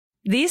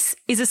This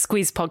is a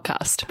Squiz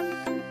podcast.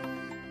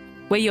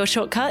 We're your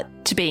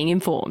shortcut to being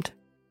informed.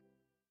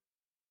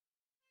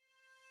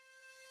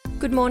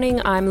 Good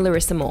morning, I'm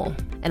Larissa Moore.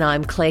 And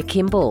I'm Claire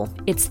Kimball.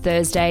 It's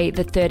Thursday,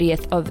 the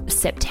 30th of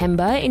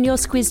September. In your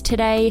Squiz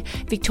today,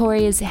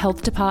 Victoria's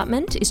Health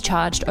Department is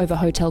charged over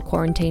hotel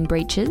quarantine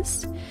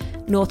breaches,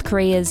 North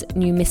Korea's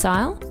new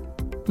missile,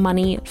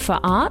 money for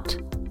art,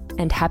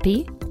 and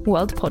happy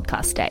World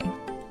Podcast Day.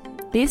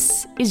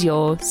 This is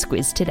your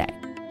Squiz today.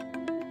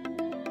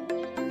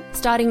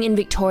 Starting in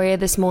Victoria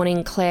this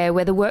morning, Claire,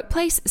 where the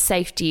Workplace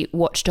Safety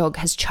Watchdog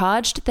has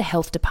charged the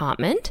Health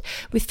Department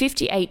with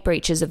 58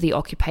 breaches of the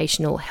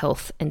Occupational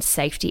Health and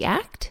Safety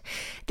Act.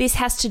 This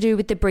has to do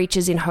with the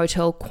breaches in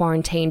hotel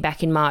quarantine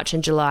back in March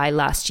and July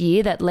last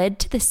year that led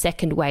to the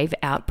second wave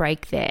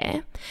outbreak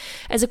there.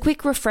 As a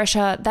quick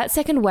refresher, that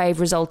second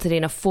wave resulted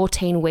in a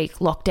 14-week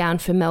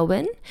lockdown for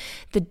Melbourne,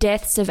 the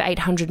deaths of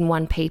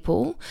 801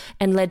 people,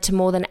 and led to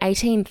more than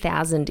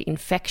 18,000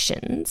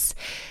 infections.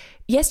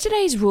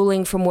 Yesterday's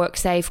ruling from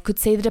WorkSafe could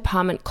see the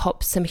department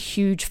cop some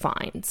huge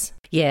fines.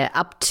 Yeah,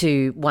 up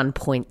to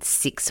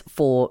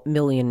 $1.64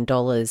 million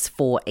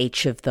for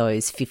each of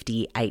those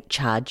 58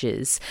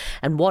 charges.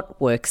 And what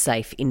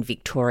WorkSafe in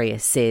Victoria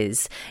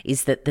says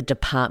is that the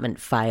department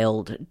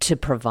failed to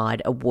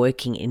provide a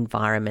working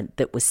environment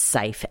that was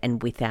safe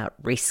and without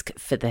risk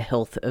for the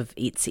health of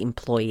its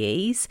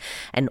employees,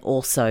 and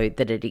also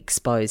that it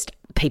exposed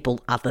people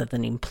other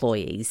than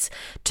employees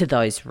to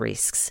those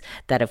risks.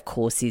 That, of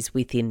course, is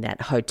within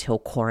that hotel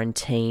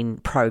quarantine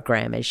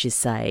program, as you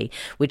say,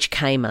 which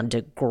came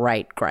under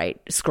great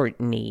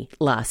scrutiny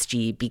last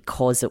year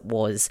because it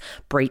was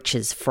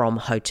breaches from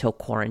hotel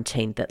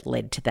quarantine that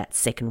led to that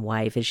second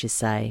wave, as you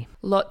say.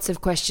 Lots of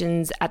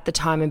questions at the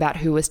time about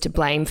who was to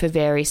blame for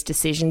various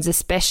decisions,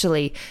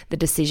 especially the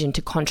decision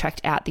to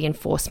contract out the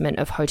enforcement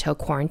of hotel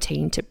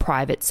quarantine to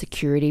private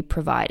security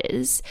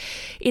providers.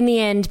 In the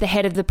end, the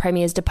head of the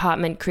Premier's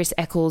department, Chris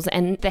Eccles,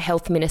 and the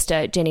Health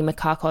Minister, Jenny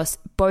Mikakos,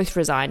 both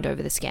resigned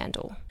over the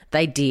scandal.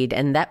 They did,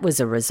 and that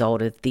was a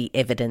result of the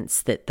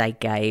evidence that they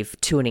gave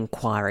to an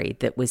inquiry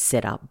that was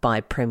set up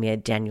by Premier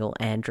Daniel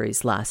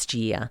Andrews last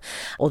year.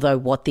 Although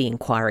what the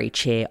inquiry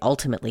chair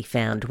ultimately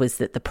found was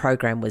that the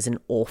program was an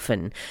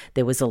orphan.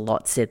 There was a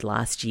lot said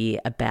last year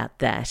about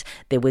that.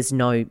 There was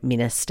no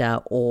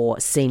minister or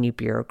senior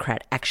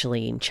bureaucrat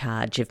actually in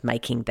charge of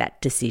making that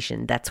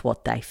decision. That's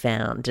what they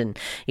found, and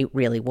it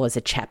really was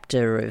a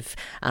chapter of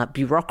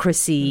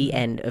bureaucracy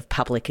and of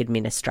public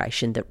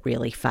administration that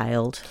really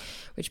failed.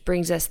 Which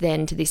brings us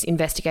then to this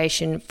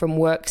investigation from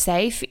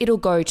WorkSafe. It'll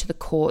go to the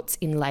courts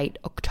in late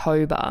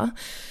October.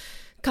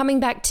 Coming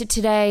back to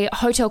today,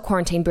 hotel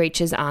quarantine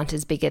breaches aren't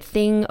as big a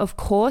thing, of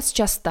course,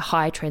 just the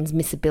high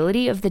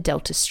transmissibility of the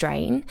Delta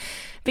strain.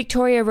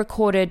 Victoria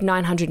recorded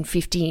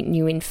 950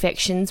 new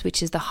infections,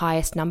 which is the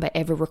highest number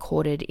ever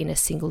recorded in a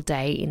single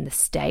day in the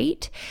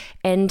state,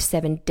 and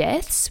 7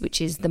 deaths,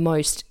 which is the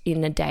most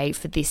in a day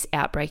for this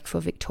outbreak for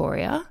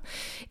Victoria.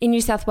 In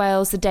New South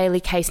Wales, the daily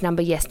case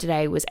number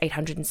yesterday was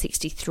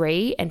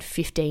 863 and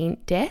 15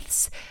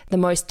 deaths, the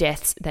most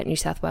deaths that New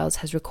South Wales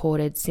has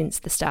recorded since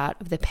the start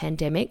of the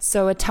pandemic.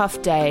 So a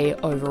tough day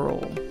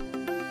overall.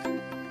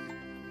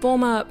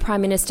 Former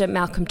Prime Minister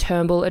Malcolm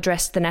Turnbull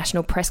addressed the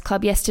National Press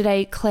Club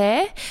yesterday,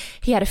 Claire.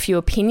 He had a few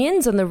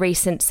opinions on the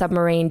recent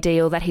submarine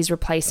deal that his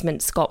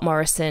replacement, Scott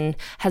Morrison,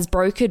 has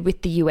brokered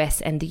with the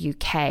US and the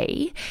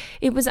UK.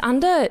 It was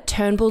under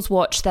Turnbull's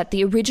watch that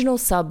the original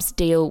subs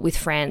deal with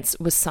France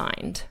was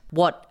signed.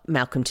 What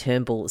Malcolm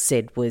Turnbull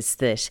said was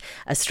that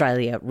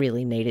Australia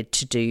really needed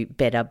to do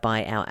better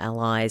by our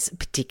allies,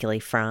 particularly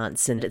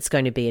France, and it's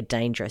going to be a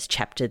dangerous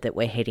chapter that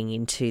we're heading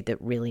into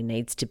that really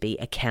needs to be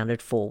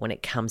accounted for when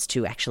it comes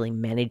to actually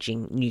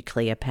managing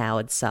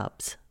nuclear-powered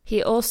subs.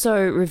 He also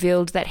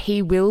revealed that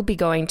he will be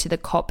going to the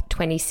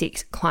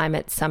COP26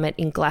 climate summit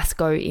in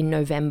Glasgow in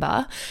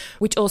November,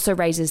 which also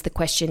raises the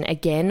question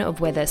again of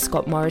whether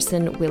Scott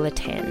Morrison will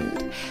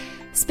attend.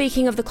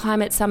 Speaking of the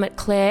climate summit,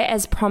 Claire,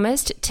 as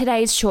promised,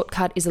 today's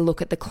shortcut is a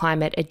look at the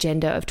climate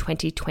agenda of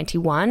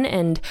 2021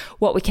 and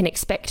what we can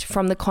expect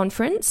from the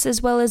conference,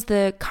 as well as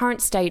the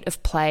current state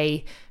of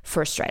play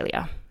for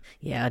Australia.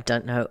 Yeah, I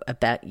don't know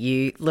about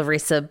you,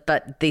 Larissa,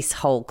 but this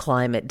whole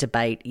climate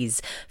debate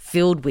is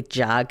filled with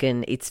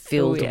jargon. It's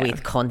filled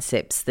with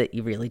concepts that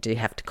you really do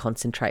have to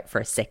concentrate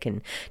for a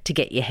second to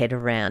get your head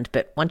around.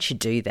 But once you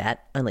do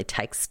that, it only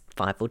takes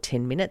 5 or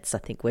 10 minutes. I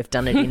think we've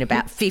done it in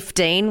about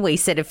 15. We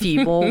said a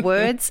few more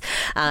words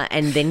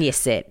and then you're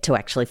set to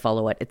actually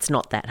follow it. It's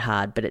not that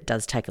hard, but it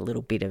does take a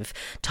little bit of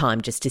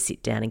time just to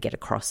sit down and get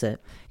across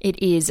it.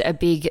 It is a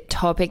big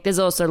topic. There's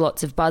also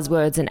lots of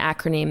buzzwords and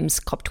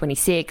acronyms: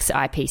 COP26,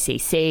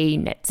 IPCC,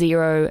 net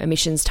zero,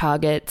 emissions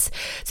targets.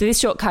 So this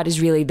shortcut is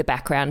really the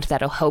background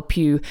that'll help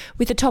you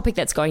with a topic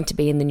that's going to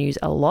be in the news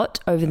a lot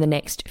over the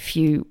next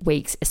few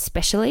weeks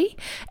especially.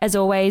 As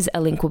always,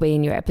 a link will be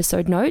in your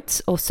episode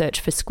notes, or search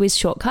for Squiz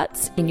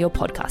Shortcuts in your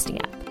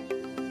podcasting app.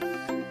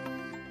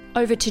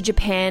 Over to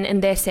Japan,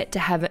 and they're set to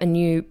have a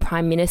new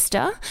Prime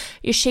Minister.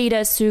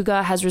 Yoshida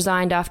Suga has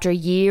resigned after a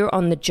year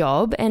on the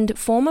job, and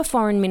former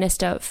Foreign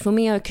Minister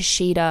Fumio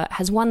Kishida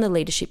has won the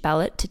leadership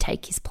ballot to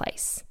take his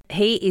place.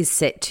 He is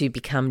set to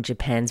become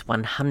Japan's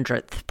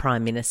 100th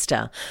Prime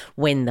Minister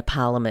when the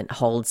Parliament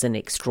holds an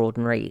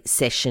extraordinary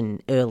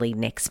session early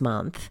next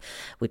month,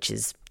 which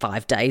is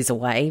 5 days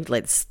away.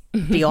 Let's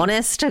be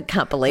honest. I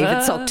can't believe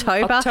it's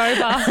October.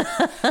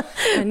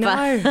 I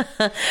know.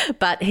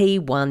 But he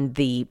won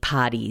the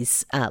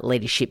party's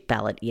leadership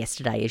ballot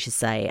yesterday, as you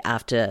say,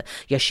 after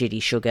Yoshida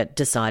Suga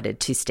decided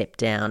to step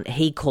down.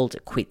 He called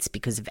it quits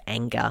because of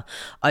anger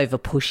over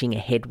pushing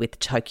ahead with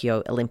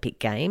Tokyo Olympic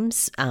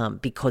Games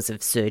because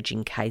of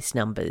surging case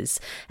numbers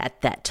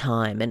at that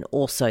time. And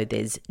also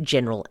there's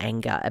general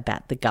anger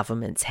about the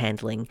government's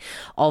handling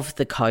of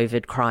the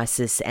COVID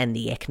crisis and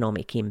the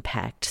economic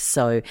impact.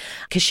 So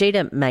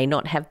Kishida may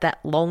not have that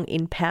long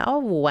in power.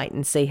 We'll wait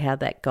and see how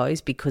that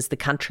goes because the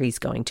country's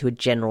going to a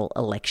general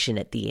election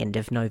at the end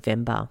of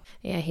November.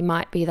 Yeah, he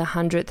might be the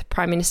 100th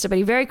Prime Minister, but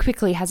he very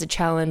quickly has a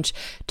challenge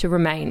to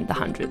remain the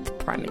 100th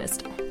Prime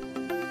Minister.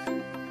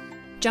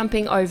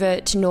 Jumping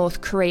over to North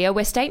Korea,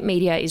 where state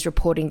media is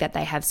reporting that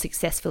they have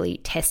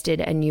successfully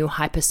tested a new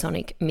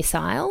hypersonic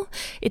missile.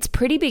 It's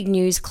pretty big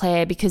news,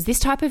 Claire, because this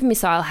type of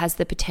missile has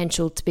the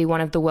potential to be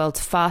one of the world's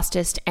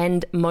fastest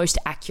and most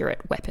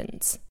accurate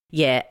weapons.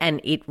 Yeah,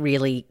 and it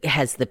really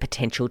has the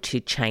potential to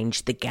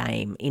change the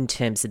game in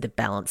terms of the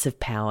balance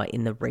of power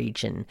in the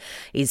region,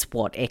 is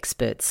what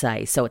experts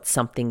say. So it's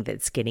something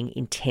that's getting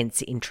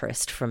intense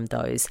interest from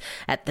those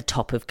at the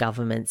top of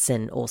governments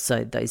and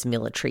also those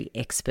military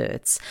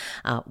experts.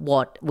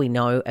 What we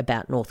know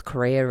about North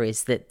Korea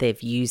is that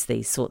they've used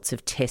these sorts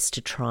of tests to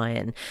try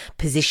and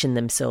position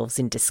themselves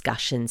in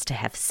discussions to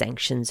have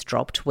sanctions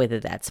dropped, whether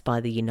that's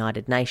by the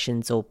United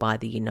Nations or by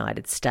the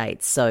United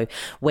States. So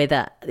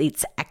whether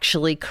it's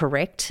actually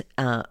correct,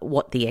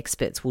 what the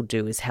experts will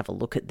do is have a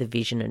look at the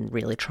vision and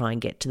really try and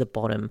get to the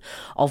bottom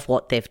of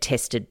what they've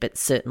tested. But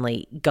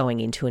certainly going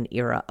into an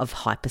era of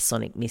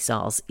hypersonic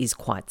missiles is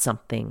quite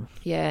something.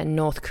 Yeah,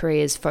 North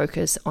Korea's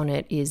focus on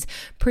it is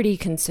pretty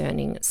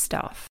concerning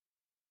stuff.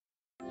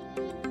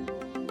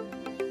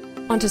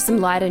 Onto some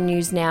lighter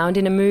news now, and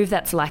in a move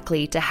that's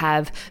likely to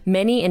have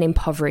many an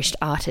impoverished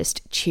artist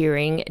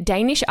cheering,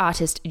 Danish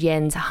artist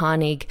Jens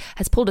Harnig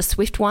has pulled a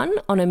swift one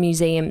on a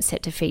museum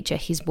set to feature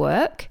his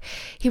work.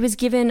 He was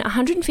given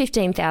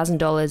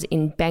 $115,000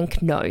 in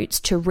banknotes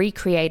to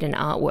recreate an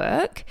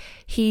artwork.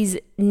 He's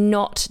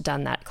not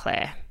done that,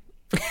 Claire.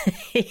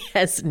 He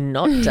has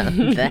not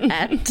done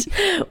that.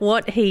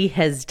 What he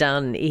has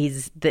done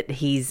is that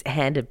he's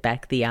handed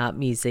back the art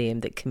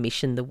museum that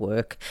commissioned the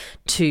work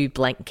 2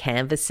 blank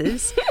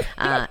canvases,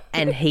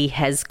 and he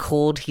has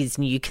called his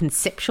new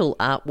conceptual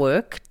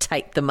artwork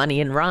Take the Money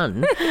and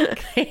Run.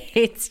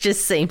 It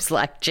just seems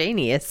like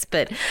genius,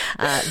 but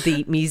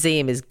the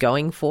museum is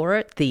going for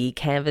it. The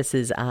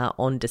canvases are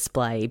on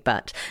display,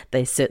 but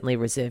they're certainly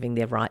reserving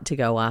their right to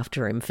go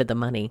after him for the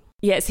money.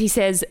 Yes, he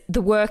says,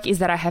 the work is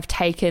that I have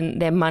taken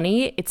their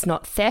money. It's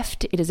not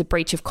theft. It is a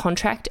breach of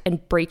contract,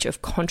 and breach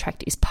of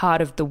contract is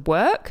part of the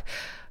work.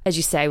 As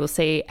you say, we'll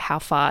see how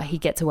far he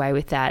gets away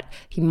with that.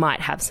 He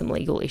might have some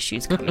legal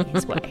issues coming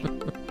his way.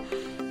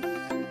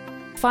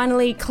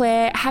 Finally,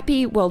 Claire,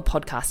 happy World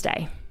Podcast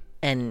Day.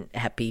 And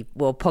happy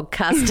World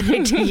Podcast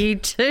Day to you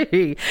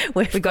too.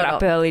 We got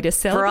up early to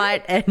celebrate.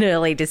 Bright and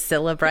early to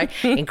celebrate.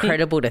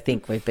 Incredible to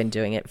think we've been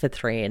doing it for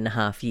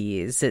 3.5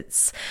 years.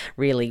 It's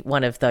really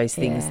one of those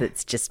things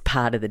that's just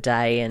part of the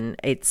day, and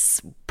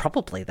it's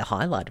probably the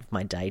highlight of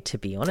my day, to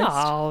be honest.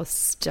 Oh,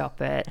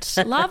 stop it.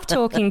 Love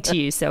talking to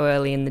you so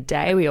early in the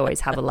day. We always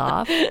have a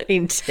laugh.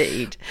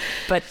 Indeed.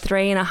 But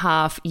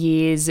 3.5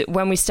 years.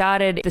 When we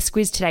started, the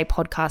Squiz Today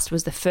podcast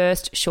was the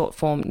first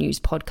short-form news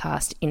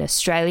podcast in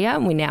Australia.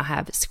 We now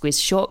have Squiz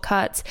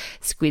Shortcuts,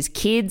 Squiz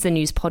Kids, a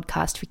news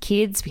podcast for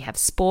kids. We have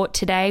Sport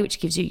Today,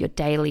 which gives you your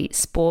daily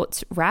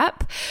sports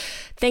wrap.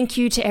 Thank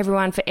you to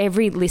everyone for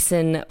every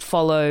listen,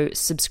 follow,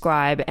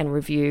 subscribe and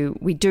review.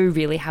 We do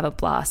really have a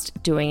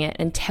blast doing it,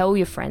 and tell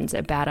your friends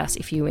about us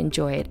if you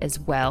enjoy it as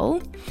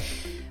well.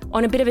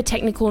 On a bit of a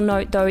technical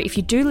note though, if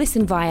you do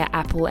listen via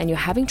Apple and you're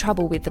having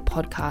trouble with the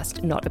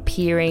podcast not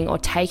appearing or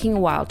taking a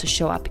while to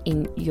show up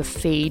in your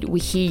feed, we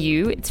hear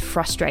you. It's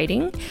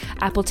frustrating.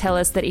 Apple tell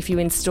us that if you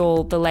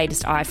install the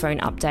latest iPhone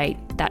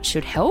update, that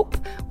should help.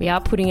 We are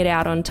putting it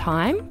out on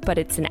time, but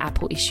it's an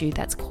Apple issue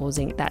that's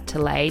causing that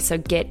delay. So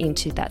get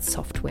into that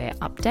software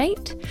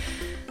update.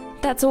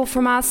 That's all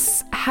from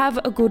us. Have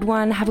a good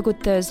one. Have a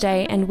good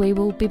Thursday, and we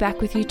will be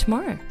back with you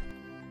tomorrow.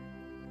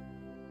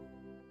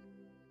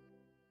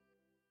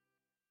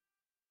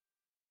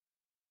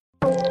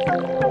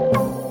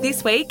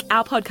 This week,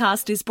 our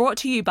podcast is brought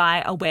to you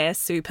by Aware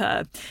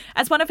Super.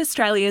 As one of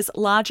Australia's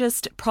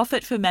largest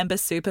profit-for-member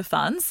super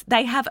funds,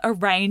 they have a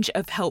range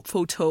of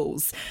helpful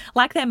tools,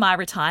 like their My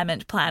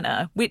Retirement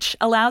Planner, which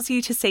allows you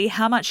to see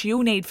how much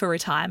you'll need for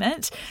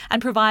retirement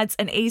and provides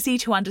an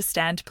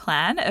easy-to-understand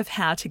plan of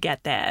how to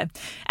get there.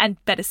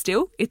 And better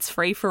still, it's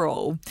free for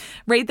all.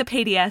 Read the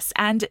PDS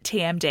and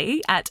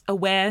TMD at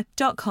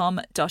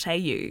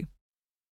aware.com.au.